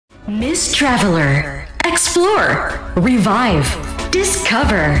Miss Traveler. Explore, revive,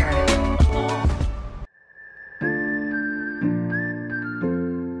 discover.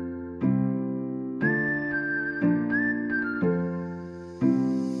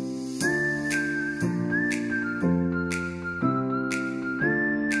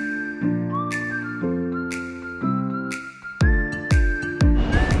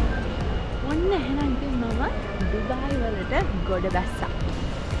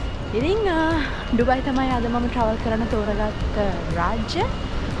 ඉතින් Dubai තමයි අද මම ට්‍රැවල් කරන්න තෝරගත්ත රාජ්‍ය.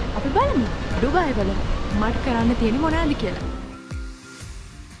 අපි බලමු ඩුබයි වල මට කරන්න තියෙන්නේ මොනවද කියලා.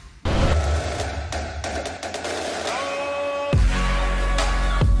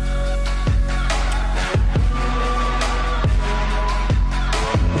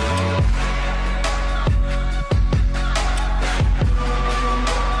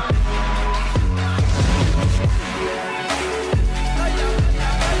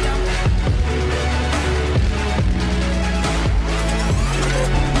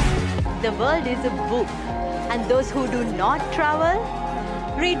 The world is a book, and those who do not travel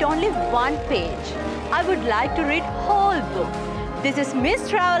read only one page. I would like to read whole book. This is Miss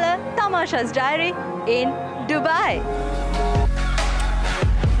Traveler Thamasha's diary in Dubai.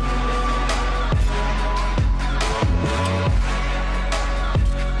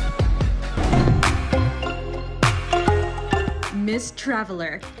 Miss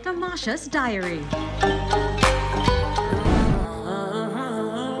Traveler, Thamasha's diary.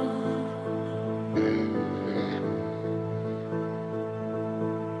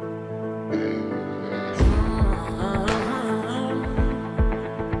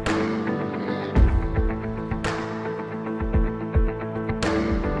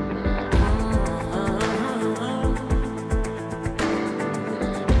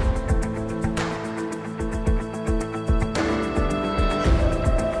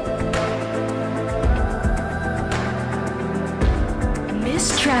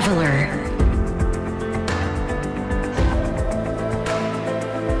 Traveler.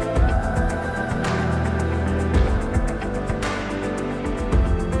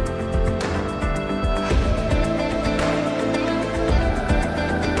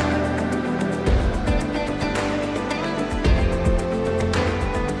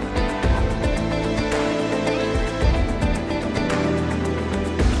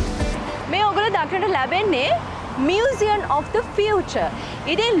 මේ ඔයගොල්ලෝ දක්නට ලැබෙන්නේ Museum of the Future.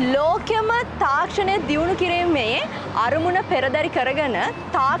 ඉතින් ලෝකෙම තාක්ෂණය දියුණු කිරීමේ අරමුණ පෙරදරි කරගෙන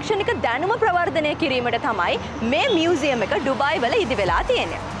තාක්ෂණික දැනුම ප්‍රවර්ධනය කිරීමට තමයි මේ මියුසියම් එක ඩුබයි වල ඉදි වෙලා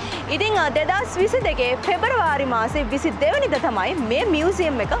තියෙන්නේ. ඉතින් 2022 පෙබරවාරි මාසේ 22 වෙනිදා තමයි මේ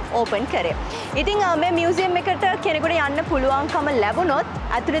මියුසියම් එක ඕපන් කරේ. ඉතින් මේ මියුසියම් එකට කෙනෙකුට යන්න පුළුවන්කම ලැබුණොත්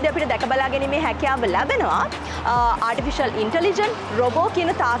ඇතුළේදී අපිට දැක බලා ගැනීමේ හැකියාව ලැබෙනවා. ආටිෆිෂල් ඉන්ටෙලිජන්ස්, රොබෝ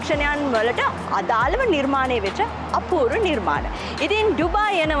කියන තාක්ෂණයන් වලට අදාළව නිර්මාණය වෙච්ච අපූර්ව නිර්මාණ. ඉතින්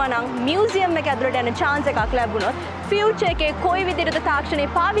ඩුබයි එනවා නම් මියුසියම් එක ඇතුළට යන chance එකක් ලැබුණොත් ෆියුචර් එකේ කොයි විදිහටද තාක්ෂණය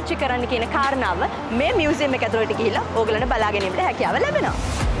පාවිච්චි කරන්න කියන කාරණාව මේ මියුසියම් එක ඇතුළට ගිහිල්ලා ඕගලන්ට බලා ගැනීමට හැකියාව ලැබෙනවා.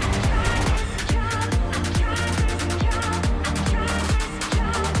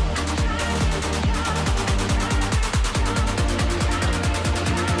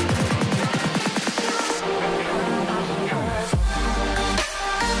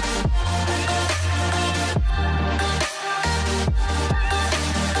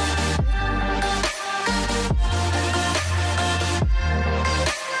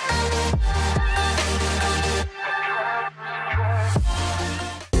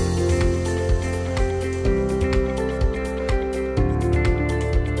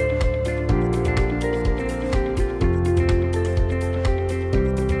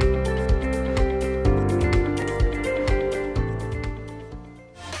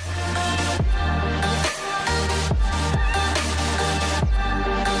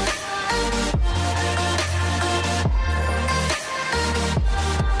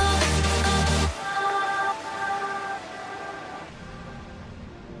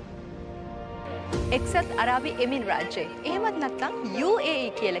 එක්සත් අරාබි එමිරාජ්‍යය. එහෙමත් නැත්නම් UAE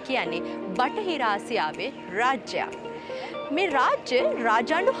කියලා කියන්නේ බටහිර ආසියාවේ රාජ්‍යයක්. මේ රාජ්‍ය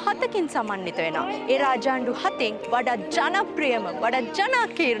රාජාණ්ඩු 7කින් සමන්විත වෙනවා. ඒ රාජාණ්ඩු 7න් වඩා ජනප්‍රියම, වඩා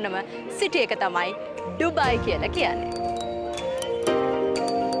ජනාකීර්ණම සිටි එක තමයි ඩුබයි කියලා කියන්නේ.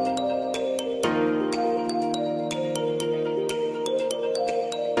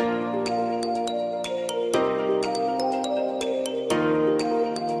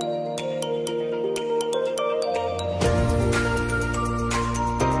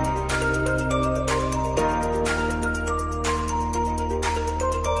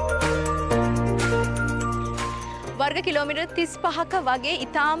 වර්ග කිලෝමීටර් 35ක වගේ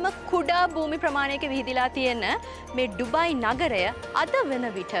ඊටාම කුඩා භූමි ප්‍රමාණයක විහිදලා තියෙන මේ ඩුබායි නගරය අද වෙන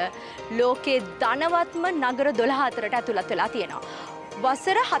විට ලෝකේ ධනවත්ම නගර 12 අතරට ඇතුළත් වෙලා තියෙනවා.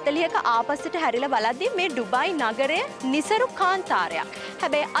 වසර 40ක ආපස්සට හැරිලා බලද්දී මේ ඩුබායි නගරය නිසරු කාන්තාරයක්.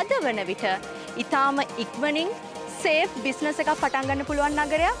 හැබැයි අද වෙන විට ඊටාම ඉක්මනින් සේෆ් බිස්නස් එකක් පටන් ගන්න පුළුවන්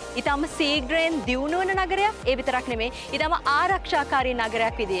නගරයක්. ඊටාම සීග්‍රයෙන් දියුණු වෙන නගරයක්. ඒ විතරක් නෙමෙයි ඊටාම ආරක්ෂාකාරී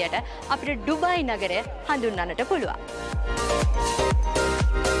නගරයක් විදියට අපිට ඩුබායි නගරය හඳුන්වන්නට පුළුවන්.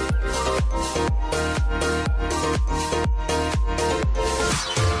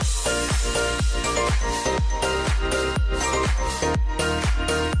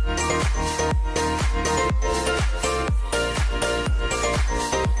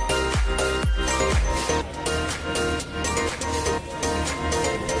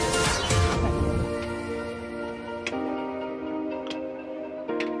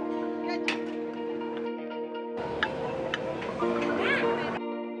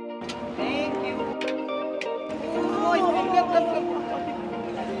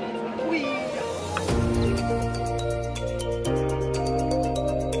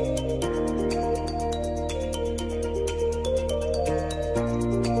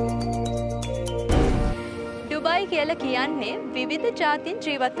 කියලා කියන්නේ විවිධ ජාතීන්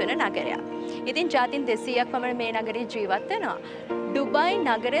ජීවත් වෙන නගරයක්. ඉතින් ජාතීන් 200ක් පමණ මේ නගරේ ජීවත් වෙනවා. ඩුබායි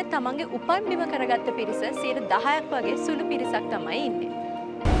නගරය තමන්ගේ උපන් බිම කරගත්ත පිරිස 10%ක් වගේ සුළු පිරිසක් තමයි ඉන්නේ.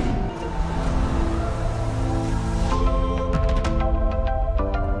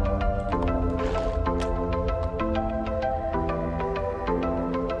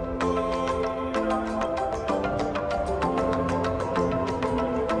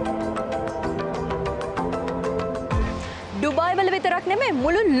 ඩුබායි වල විතරක් නෙමෙයි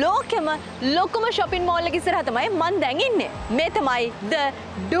මුළු ලෝකෙම ලොකුම shopping mall එක ඉස්සරහ තමයි මම දැන් ඉන්නේ. මේ තමයි the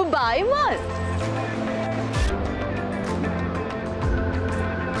Dubai Mall.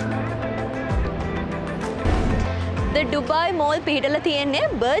 The Dubai Mall පිහිටලා තියෙන්නේ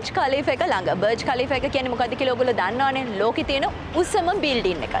බර්ජ් ඛලීෆා එක ළඟ. බර්ජ් ඛලීෆා එක කියන්නේ මොකද්ද කියලා ඔයගොල්ලෝ දන්නවනේ. ලෝකේ තියෙන උසම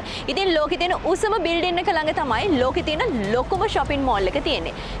බිල්ඩින් එක. ඉතින් ලෝකේ තියෙන උසම බිල්ඩින් එක ළඟ තමයි ලෝකේ තියෙන ලොකුම shopping mall එක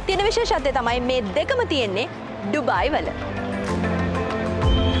තියෙන්නේ. තියෙන විශේෂත්වය තමයි මේ දෙකම තියෙන්නේ ඩුබායි වල.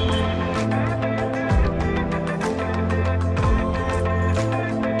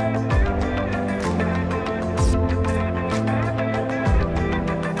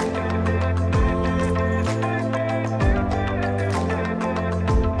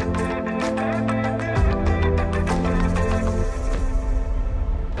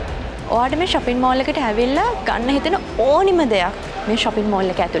 ඔයාට මේ shopping mall එකට ඇවිල්ලා ගන්න හිතෙන ඕනිම දෙයක් මේ shopping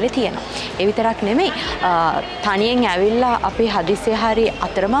mall එක ඇතුලේ තියෙනවා. ඒ විතරක් නෙමෙයි තනියෙන් ඇවිල්ලා අපි හදිස්සිය හරි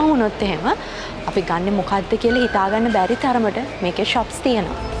අතරමං වුණොත් එහෙම අපි ගන්න මොකද්ද කියලා හිතාගන්න බැරි තරමට මේකේ shops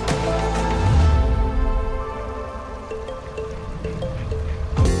තියෙනවා.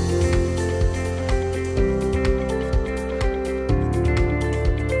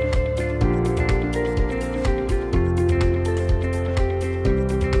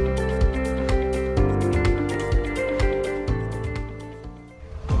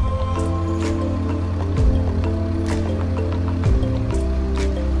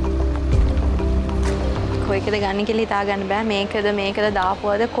 කොයිකද ගන්න කියලා හිතා ගන්න බෑ. මේකද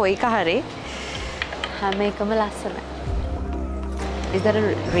දාපුවද කොයික හරි හැම එකම ලස්සනයි. Is there a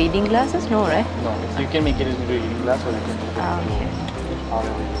reading glasses? No, right? No, you can make it into reading glass or you can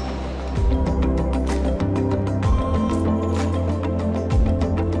Okay.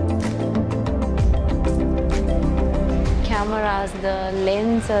 Cameras, the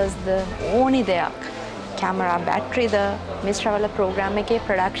lenses, the ඕනි දෙයක්. Camera, battery, the Miss Traveller program එකේ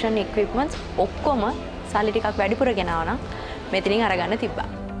production equipments ඔක්කොම සල්ලි ටිකක් වැඩිපුර ගෙනාවා නම් මෙතනින් අරගන්න තිබ්බා.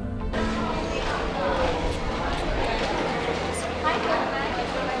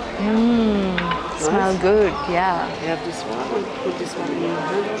 Smell good, yeah. You have this one, put this one in your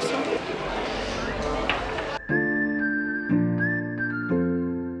hand also.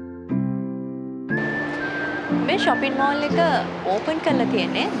 මේ shopping mall එක open කරලා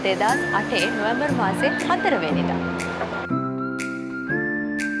තියෙන්නේ 2008 නොවැම්බර් මාසේ 4 වෙනිදා.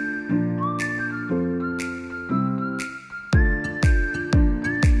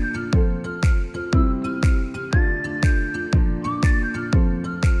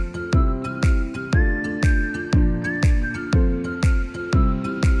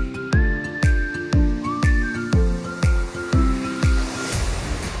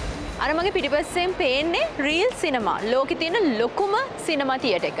 මගේ පිටිපස්සෙන් පේන්නේ රීල් සිනමා. ලෝකේ තියෙන ලොකුම සිනමා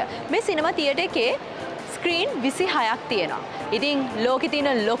තියටර් එක. මේ සිනමා තියටර් එකේ ස්ක්‍රීන් 26ක් තියෙනවා. ඉතින් ලෝකේ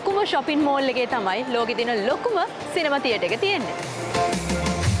තියෙන ලොකුම shopping mall එකේ තමයි ලෝකේ තියෙන ලොකුම සිනමා තියටර් එක තියෙන්නේ.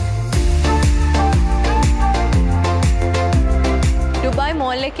 ඩුබයි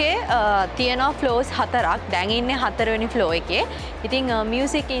මෝල් එකේ තියෙනවා ෆ්ලෝස් 4ක්. දැන් ඉන්නේ 4 වෙනි ෆ්ලෝ එකේ. ඉතින්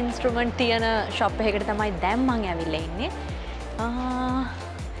මියුසික් ඉන්ස්ට්‍රුමන්ට් තියෙන ෂොප් එකකට තමයි දැන් මම ඇවිල්ලා ඉන්නේ.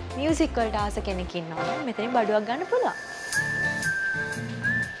 මියුසික් වලට ආස කෙනෙක් ඉන්නවා නම් මෙතනින් බඩුවක් ගන්න පුළුවන්.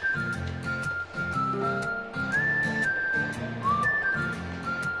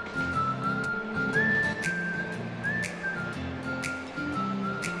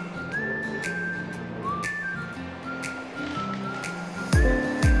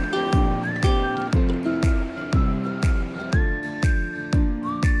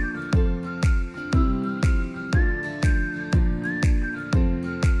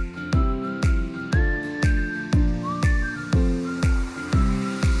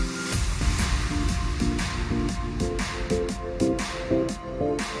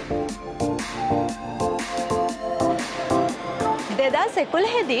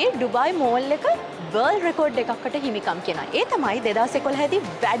 දී ඩුබයි මෝල් එක වර්ල්ඩ් රෙකෝඩ් එකකට හිමිකම් කියනවා. ඒ තමයි 2011 දී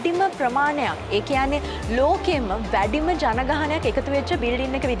වැඩිම ප්‍රමාණයක්. ඒ කියන්නේ ලෝකෙම වැඩිම ජනගහනයක් එකතු වෙච්ච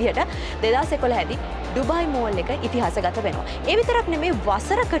බිල්ඩින් එක විදිහට 2011 දී ඩුබයි මෝල් එක ඉතිහාසගත වෙනවා. ඒ විතරක් නෙමෙයි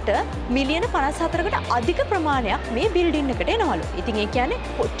වසරකට මිලියන 54කට අධික ප්‍රමාණයක් මේ බිල්ඩින් එකට එනවලු. ඉතින් ඒ කියන්නේ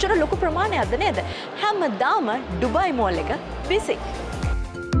කොච්චර ලොකු ප්‍රමාණයක්ද නේද? හැමදාම ඩුබයි මෝල් එක busy.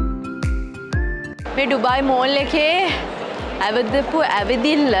 මේ ඩුබයි මෝල් එකේ ඇවිදපු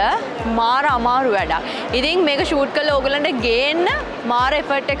ඇවිදිල්ල මාර අමාරු වැඩක්. ඉතින් මේක ෂූට් කරලා ඕගලන්ට ගේන්න මාර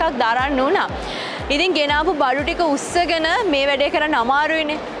එෆර්ට් එකක් දරන්න උනා. ඉතින් ගෙනාපු බඩු ටික උස්සගෙන මේ වැඩේ කරන්න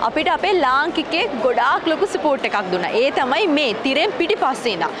අමාරුයිනේ. අපිට අපේ ලාංකිකේ ගොඩාක් ලොකු සපෝට් එකක් දුන්නා. ඒ තමයි මේ තිරෙන්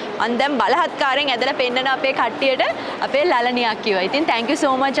පිටිපස්සේ ඉඳන්. අන් දැන් බලහත්කාරයෙන් ඇදලා පෙන්නන අපේ කට්ටියට අපේ ලලනියක් කිව්වා. ඉතින් thank you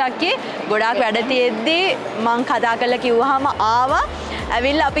so much අක්කේ. ගොඩාක් වැඩ තියෙද්දි මං කතා කරලා කිව්වහම ආවා.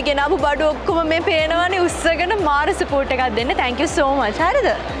 ඇවිල්ලා අපි ගෙනාපු බඩු ඔක්කොම මේ පේනවනේ උස්සගෙන මාර සපෝට් එකක් දෙන්න. thank you so much. හරිද?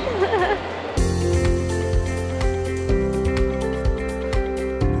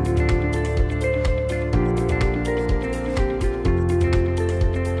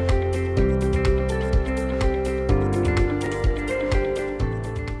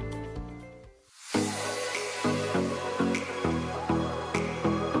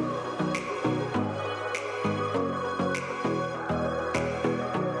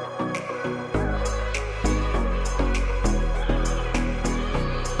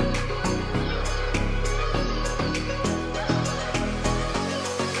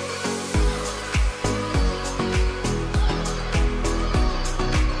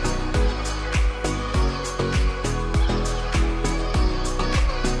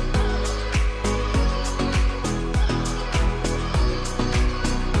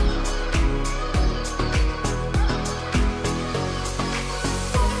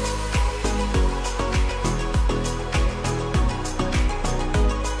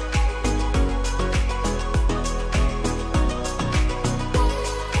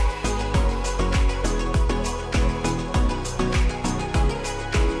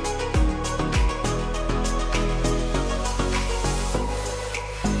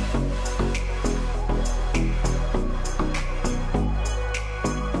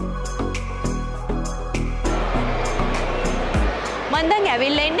 මන්දන්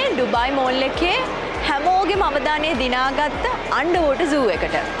ඇවිල්ලා ඉන්නේ ඩුබයි මෝල් එකේ හැමෝගෙම අවධානය දිනාගත්ත අන්ඩර්වෝටර් සූ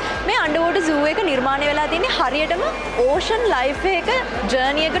එකට. මේ අන්ඩර්වෝටර් සූ එක නිර්මාණය වෙලා තියෙන්නේ හරියටම ඕෂන් ලයිෆ් එක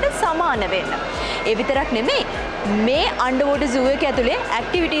ජර්නි එකට සමාන වෙන්න. ඒ විතරක් නෙමෙයි මේ අන්ඩර්වෝටර් සූ එක ඇතුලේ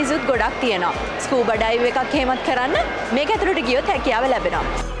ඇක්ටිවිටීස් උත් ගොඩක් තියෙනවා. ස්කූබා ඩයිව් එකක් එහෙමත් කරන්න මේක ඇතුලට ගියොත් හැකියාව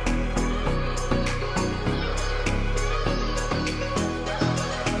ලැබෙනවා.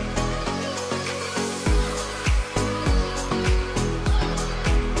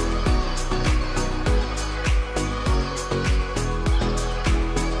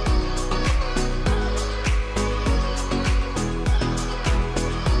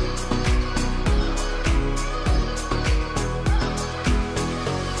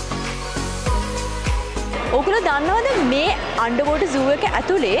 ඔගොල්ලෝ දන්නවද මේ අන්ඩර්වෝටර් සූ එක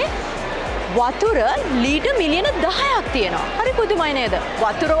ඇතුලේ වතුර ලීටර් මිලියන 10ක් තියෙනවා. හරි පුදුමයි නේද?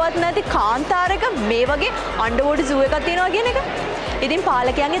 වතුරවත් නැති කාන්තාරයක මේ වගේ අන්ඩර්වෝටර් සූ එකක් තියෙනවා කියන එක. ඉතින්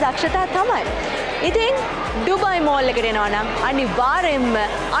පාලකයන්ගේ දක්ෂතාව තමයි. ඉතින් ඩුබයි මෝල් එකට එනවා නම් අනිවාර්යෙන්ම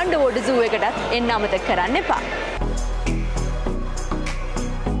අන්ඩර්වෝටර් සූ එකටත් එන්න අමතක කරන්න එපා.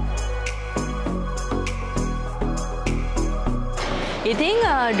 ඉතින්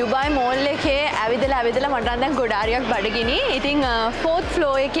ඩුබයි මෝල් එකේ ඇවිදලා මට දැන් ගොඩාරියක් බඩගිනි. ඉතින් 4th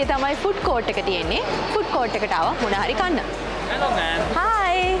floor එකේ තමයි ෆුඩ් කෝට් එක තියෙන්නේ. ෆුඩ් කෝට් එකට ආවා මොන හරි කන්න. Hello, man.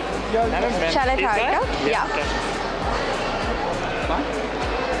 Hi. Shall I try it out? Yeah.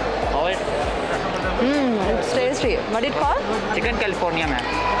 How it? It's tasty. What it called? Chicken California, man.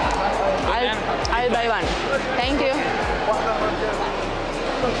 I'll buy one. Thank you.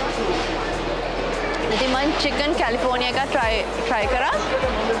 lemon chicken California එක try කරා.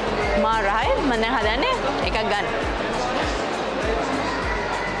 මා රහයි මම දැන් හදන්නේ එකක් ගන්න.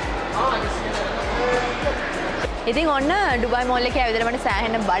 ඉතින් ඔන්න ඩුබායි මෝල් එකේ ඇවිදලා මට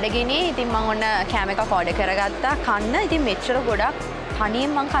සෑහෙන බඩගිනි. ඉතින් මම ඔන්න කෑම එකක් ඕඩර් කරගත්තා කන්න. ඉතින් මෙච්චර ගොඩක්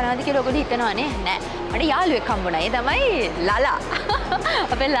තනියෙන් මං කනවාද කියලා ඔයගොල්ලෝ හිතනවානේ. නෑ. මට යාළුවෙක් හම්බුණා. ඒ තමයි ලලා.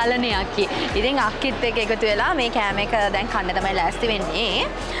 අපේ ලලනේ අක්කි. ඉතින් අක්කිත් එක්ක එකතු වෙලා මේ කෑම එක දැන් කන්න තමයි ලෑස්ති වෙන්නේ.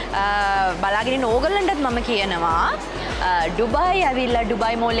 බලාගෙන ඉන්න ඕගොල්ලන්ටත් මම කියනවා ඩුබායි ඇවිල්ලා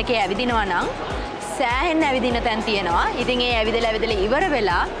ඩුබායි මෝල් එකේ ඇවිදිනවා නම් සෑහෙන ඇවිදින තැන් තියෙනවා. ඉතින් ඒ ඇවිදලා ඉවර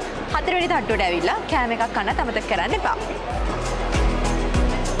වෙලා හතරවෙනි තට්ටුවට ඇවිල්ලා කෑම එකක් කන්න අමතක කරන්න එපා.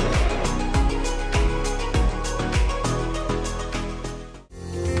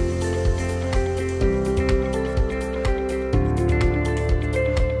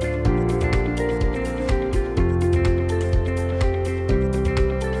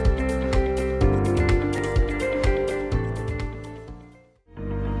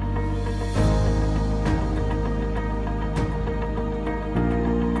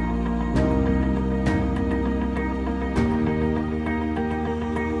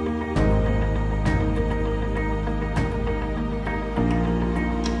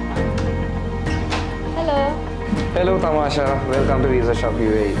 Hello Thamasha, welcome to Visa Shop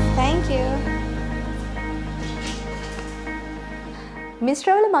UAE. Thank you. Miss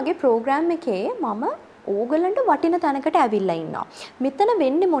Traveler මගේ ප්‍රෝග්‍රෑම් එකේ මම ඕගලන්ට වටින තැනකට ඇවිල්ලා ඉන්නවා. මෙතන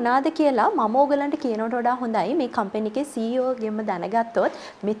වෙන්නේ මොනවාද කියලා මම ඕගලන්ට කියනවට වඩා හොඳයි මේ කම්පැනි එකේ CEO ගෙම දැනගත්තොත්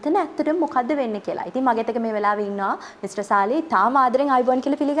මෙතන ඇත්තටම මොකද්ද වෙන්නේ කියලා. ඉතින් මගෙත් එක මේ වෙලාවේ ඉන්නවා මිස්ටර් සාලි. තාම ආදරෙන් අයබෝන්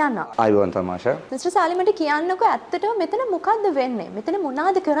කියලා පිළිගන්නවා. අයබෝන් Thamasha. මිස්ටර් සාලි මට කියන්නකෝ ඇත්තටම මෙතන මොකද්ද වෙන්නේ? මෙතන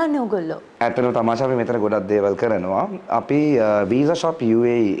මොනවාද කරන්නේ ඕගොල්ලෝ? ඇත්තටම Thamasha අපි මෙතන ගොඩක් දේවල් කරනවා. අපි Visa Shop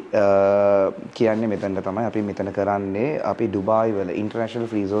UAE කියන්නේ මෙතනට තමයි අපි මෙතන කරන්නේ. අපි දුබායි වල International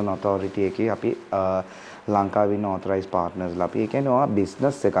Free Zone Authority එකේ අපි ලංකාවේ ඉන්න authorized partners ලා අපි කියන්නේ ඔයා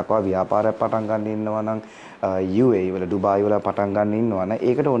business එකක් ඔයා ව්‍යාපාරයක් පටන් ගන්න ඉන්නවා නම් UAE වල දුබායි වල පටන් ගන්න ඉන්නවා නම්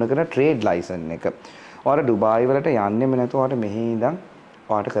ඒකට ඕන කරන trade license එක. ඔයාලා දුබායි වලට යන්නෙම නැතුව ඔයාලට මෙහි ඉඳන්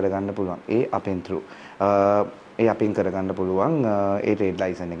ඔයාලට කරගන්න පුළුවන්. ඒ අපෙන් through. ඒ අපෙන් කරගන්න පුළුවන් ඒ trade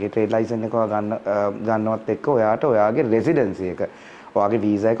license එක. ඒ trade license එක ඔයා ගන්නවත් එක්ක ඔයාට ඔයාගේ residency එක ඔයාගේ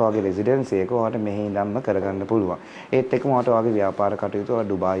වීසා එක ඔයාගේ රෙසිඩන්සි එක ඔයාට මෙහි ඉඳන්ම කරගන්න පුළුවන්. ඒත් එක්කම ඔයාට ඔයාගේ ව්‍යාපාර කටයුතු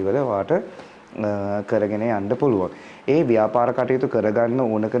ඔයා දුබායි වල ඔයාට කරගෙන යන්න පුළුවන්. ඒ ව්‍යාපාර කටයුතු කරගන්න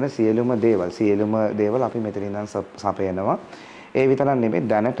ඕන කරන සියලුම දේවල් අපි මෙතන ඉඳන් සපයනවා. ඒ විතරක් නෙමෙයි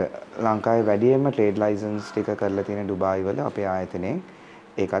දැනට ලංකාවේ වැඩියෙන්ම ට්‍රේඩ් ලයිසන්ස් ටික කරලා තියෙන දුබායි වල අපේ ආයතනයෙන්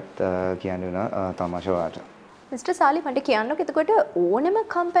ඒකත් කියන්න වෙන Thamasha වාට. මිස්ටර් සාලි මට කියන්නකෝ එතකොට ඕනම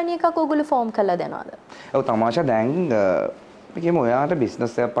කම්පැනි එකක් ඔයගොල්ලෝ ෆෝම් කරලා දෙනවද? ඔව් Thamasha දැන් මේකම ඔයාට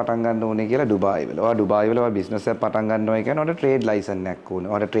බිස්නස් එකක් පටන් ගන්න ඕනේ කියලා ඩුබායි වල. ඔයා ඩුබායි වල ඔයා බිස්නස් එකක් පටන් ගන්න ඕනේ කියන්නේ ඔයාට ට්‍රේඩ් ලයිසන් එකක් ඕනේ.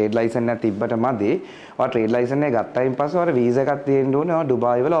 ඔයාට ට්‍රේඩ් ලයිසන් එකක් තිබ්බට මදි. ඔයා ට්‍රේඩ් ලයිසන් එක ගත්තයින් පස්සේ ඔයාට වීසා එකක් තියෙන්න ඕනේ. ඔයා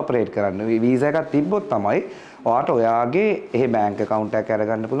ඩුබායි වල ඔපරේට් කරන්න. වීසා එකක් තිබ්බොත් තමයි ඔයාට ඔයාගේ එහෙ බැංක් account එකක්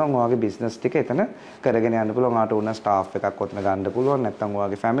අරගන්න පුළුවන්. ඔයාගේ බිස්නස් ටික එතන කරගෙන යන්න පුළුවන්. ඔයාට ඕන ස්ටාෆ් එකක් ඔතන ගන්න පුළුවන්. නැත්නම්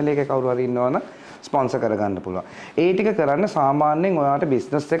ඔයාගේ ෆැමිලි එකේ කවුරු හරි ඉන්නවනම් ස්පොන්සර් කරගන්න පුළුවන්. ඒ ටික කරන්න සාමාන්‍යයෙන් ඔයාට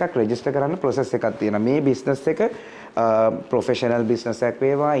බිස්නස් එකක් රෙජිස්ටර් කරන්න ප්‍රොසෙස් එකක් තියෙනවා. මේ බිස්නස් එක ප්‍රොෆෙෂනල් බිස්නස් එකක්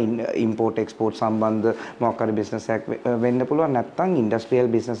වේවා ඉම්පෝර්ට් එක්ස්පෝර්ට් සම්බන්ධ මොකක් හරි බිස්නස් එකක් වෙන්න පුළුවන් නැත්නම් ඉන්ඩස්ට්‍රියල්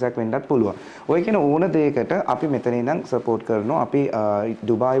බිස්නස් එකක් වෙන්නත් පුළුවන්. ඔය කියන ඕන දෙයකට අපි මෙතන ඉඳන් සපෝට් කරනවා. අපි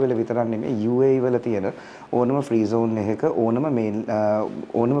දුබායි වල විතරක් නෙමෙයි UAE වල තියෙන ඕනම ෆ්‍රී zone එකක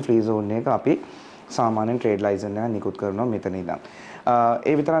ඕනම ෆ්‍රී zone එකක අපි සාමාන්‍යයෙන් ට්‍රේඩ් ලයිසන් එක නිකුත් කරනවා මෙතන ඉඳන්.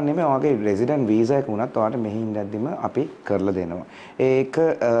 ඒ විතරක් නෙමෙයි ඔයාගේ රෙසිඩන්ට් වීසා එක උනත් ඔයාට මෙහි ඉඳද්දිම අපි කරලා දෙනවා. ඒක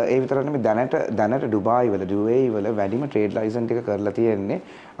ඒ විතරක් නෙමෙයි දැනට ඩුබායි වල UAE වල වැඩිම ට්‍රේඩ් ලයිසන් ටික කරලා තියෙන්නේ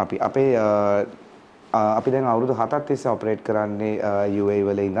අපි දැන් අවුරුදු 7ක් තිස්සේ ඔපරේට් කරන්නේ UAE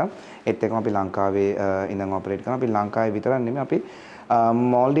වල ඉඳන්. ඒත් එක්කම අපි ලංකාවේ ඉඳන් ඔපරේට් කරනවා. අපි ලංකාවේ විතරක් නෙමෙයි අපි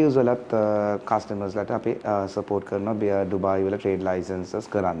Maldives වලත් කස්ටමර්ස්ලාට අපි සපෝට් කරනවා ඩුබායි වල ට්‍රේඩ් ලයිසන්සස්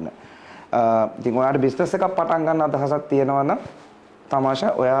කරන්න. ඉතින් ඔයාට බිස්නස් එකක් පටන් ගන්න අදහසක් තියෙනවා නම් Thamasha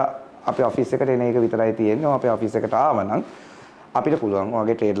ඔයා අපේ ඔෆිස් එකට එන එක විතරයි තියෙන්නේ. අපේ ඔෆිස් එකට ආවනම් අපිට පුළුවන්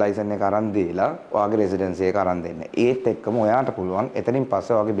ඔයාගේ ට්‍රේඩ් ලයිසන් එක අරන් දීලා ඔයාගේ රෙසිඩන්සි එක අරන් දෙන්න. ඒත් එක්කම ඔයාට පුළුවන් එතනින්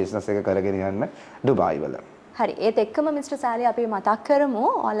පස්සේ ඔයාගේ බිස්නස් එක කරගෙන යන්න ඩුබායි වල. හරි. ඒත් එක්කම මිස්ටර් සාලි අපි මතක් කරමු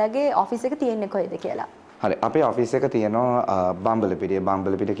ඔයාලගේ ඔෆිස් එක තියෙන්නේ කොහෙද කියලා. හරි. අපේ ඔෆිස් එක තියෙනවා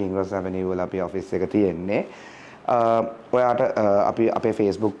බම්බලපිටිය King Ross Avenue වල අපේ ඔෆිස් එක තියෙන්නේ. ඔයාට අපි අපේ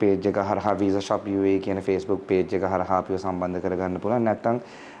Facebook page එක හරහා Visa Shop UAE කියන Facebook page එක හරහා අපිව සම්බන්ධ කරගන්න පුළුවන්. නැත්නම්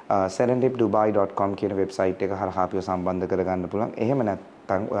serendipdubai.com කියන වෙබ්සයිට් එක හරහා අපිව සම්බන්ධ කරගන්න පුළුවන්. එහෙම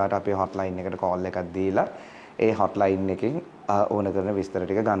නැත්නම් ඔයාට අපේ hotline එකට call එකක් දීලා ඒ hotline එකෙන් ඕන කරන විස්තර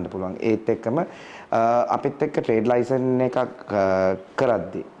ටික ගන්න පුළුවන්. ඒත් එක්කම අපිත් එක්ක ට්‍රේඩ් ලයිසන් එකක්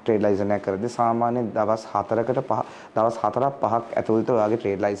කරද්දී ට්‍රේඩ් ලයිසන් එකක් කරද්දී සාමාන්‍යයෙන් දවස් 4ක් 5ක් ඇතුළත ඔයාගේ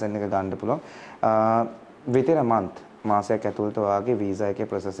ට්‍රේඩ් ලයිසන් එක ගන්න පුළුවන්. within a month මාසයක් ඇතුළත ඔයාගේ වීසා එකේ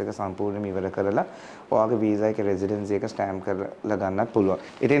process එක සම්පූර්ණයෙන්ම ඉවර කරලා ඔයාගේ වීසා එකේ රෙසිඩෙන්සි එක ස්ටෑම්ප් කරලා ගන්නත් පුළුවන්.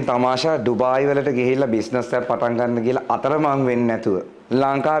 ඉතින් තමාෂා ඩුබායි වලට ගිහිල්ලා බිස්නස් එකක් පටන් ගන්න කියලා අතරමං වෙන්නේ නැතුව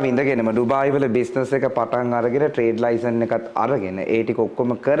ලංකාවේ ඉඳගෙනම ඩුබායි වල බිස්නස් එක පටන් අරගෙන ට්‍රේඩ් ලයිසන් එකත් අරගෙන ඒ ටික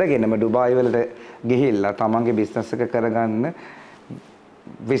ඔක්කොම කරගෙනම ඩුබායි වලට ගිහිල්ලා තමන්ගේ බිස්නස් එක කරගන්න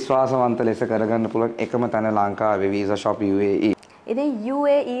විශ්වාසවන්ත ලෙස කරගන්න පුළුවන් එකම තැන ලංකාවේ වීසා ෂොප් UAE. ඉතින්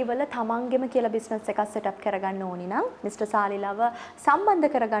UAE වල තමන්ගෙම කියලා බිස්නස් එකක් සෙටප් කරගන්න ඕනි නම් මිස්ටර් සාලිලව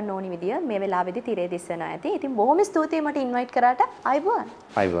සම්බන්ධ කරගන්න ඕනි විදිය මේ වෙලාවේදී තිරේ දිස්සනවා ඇති. ඉතින් බොහොම ස්තුතියි මට ඉන්වයිට් කරාට. අයබෝන්.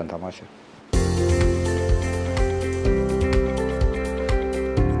 අයබෝන් තමාෂා.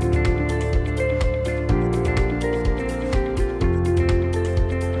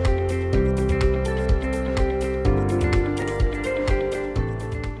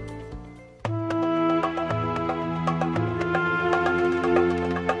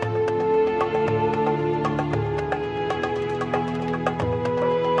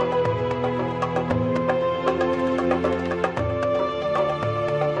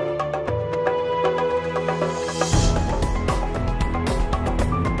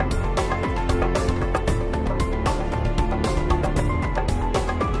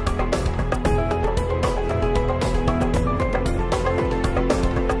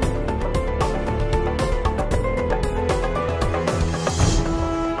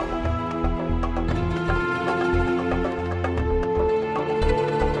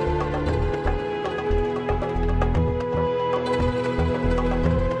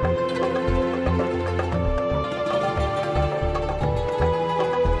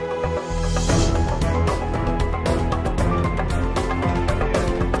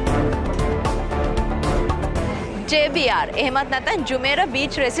 JBR එහෙමත් නැත්නම් ජුමේරා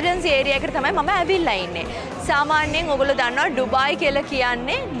බීච් රෙසිඩෙන්සි ඒරියා එකට තමයි මම ඇවිල්ලා ඉන්නේ. සාමාන්‍යයෙන් ඔයගොල්ලෝ දන්නවා ඩුබායි කියලා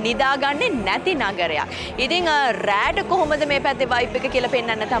කියන්නේ නිදාගන්නේ නැති නගරයක්. ඉතින් රෑට කොහොමද මේ පැත්තේ වයිබ් එක කියලා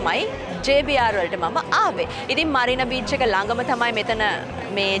පෙන්වන්න තමයි JBR වලට මම ආවේ. ඉතින් මරීනා බීච් එක ළඟම තමයි මෙතන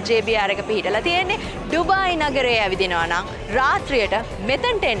මේ JBR එක පිහිටලා තියෙන්නේ. ඩුබායි නගරයේ ඇවිදිනවා නම් රාත්‍රියට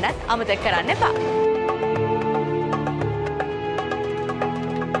මෙතනට එන්නත් අමතක කරන්න එපා.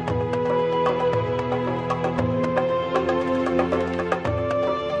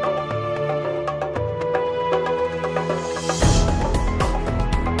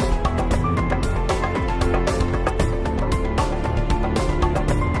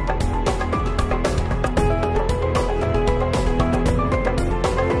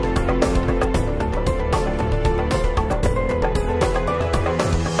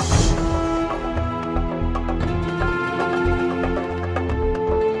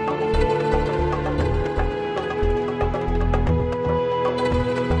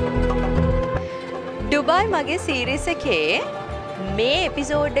 ඩුබායි මගේ සීරීස් එකේ මේ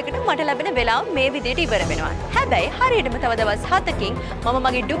එපිසෝඩ් එකට මට ලැබෙන වෙලාව මේ විදිහට ඉවර වෙනවා. හැබැයි හරියටම තව දවස් 7කින් මම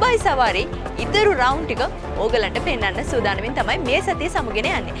මගේ ඩුබායි සවාරි ඉතුරු රවුන්ඩ් ටික ඕගලන්ට පෙන්වන්න සූදානමින් තමයි මේ සතිය සමුගෙන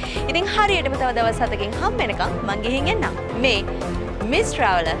යන්නේ. ඉතින් හරියටම තව දවස් 7කින් හම් වෙනකම් මං ගිහින් එන්නම්. මේ මිස්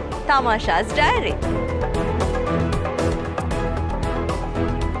ට්‍රැවලර් තමාෂාස් ඩයරි.